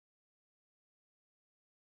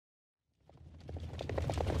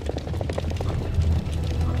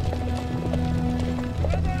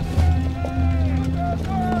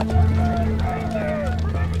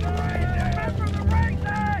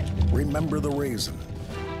Raisin.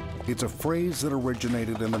 It's a phrase that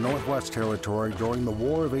originated in the Northwest Territory during the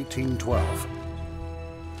War of 1812.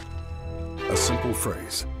 A simple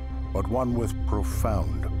phrase, but one with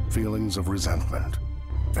profound feelings of resentment,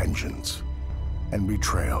 vengeance, and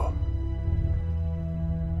betrayal.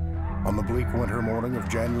 On the bleak winter morning of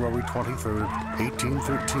January 23,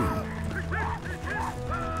 1813,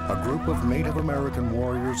 a group of Native American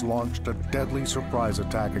warriors launched a deadly surprise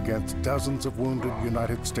attack against dozens of wounded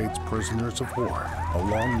United States prisoners of war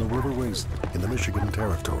along the River Raisin in the Michigan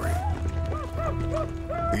Territory.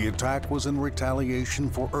 The attack was in retaliation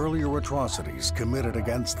for earlier atrocities committed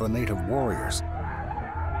against the Native warriors,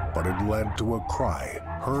 but it led to a cry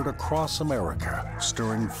heard across America,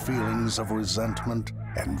 stirring feelings of resentment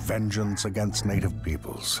and vengeance against Native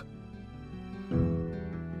peoples.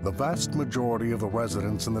 The vast majority of the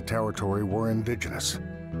residents in the territory were indigenous.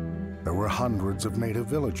 There were hundreds of Native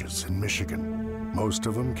villages in Michigan, most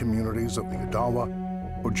of them communities of the Odawa,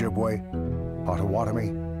 Ojibwe, Potawatomi,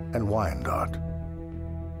 and Wyandot.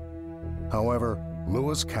 However,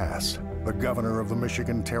 Lewis Cass, the governor of the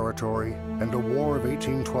Michigan Territory and a War of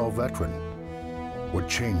 1812 veteran, would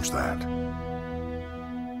change that.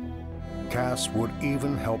 Cass would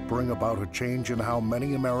even help bring about a change in how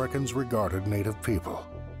many Americans regarded Native people.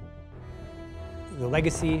 The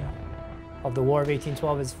legacy of the War of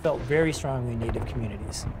 1812 is felt very strongly in Native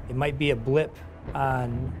communities. It might be a blip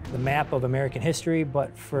on the map of American history,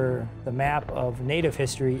 but for the map of Native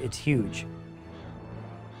history, it's huge.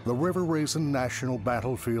 The River Raisin National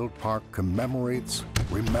Battlefield Park commemorates,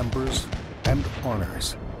 remembers, and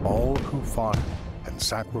honors all who fought and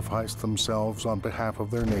sacrificed themselves on behalf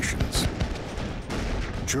of their nations.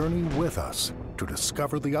 Journey with us to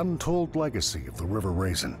discover the untold legacy of the River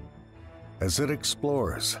Raisin as it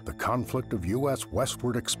explores the conflict of U.S.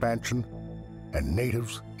 westward expansion and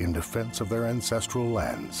natives in defense of their ancestral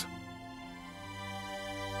lands.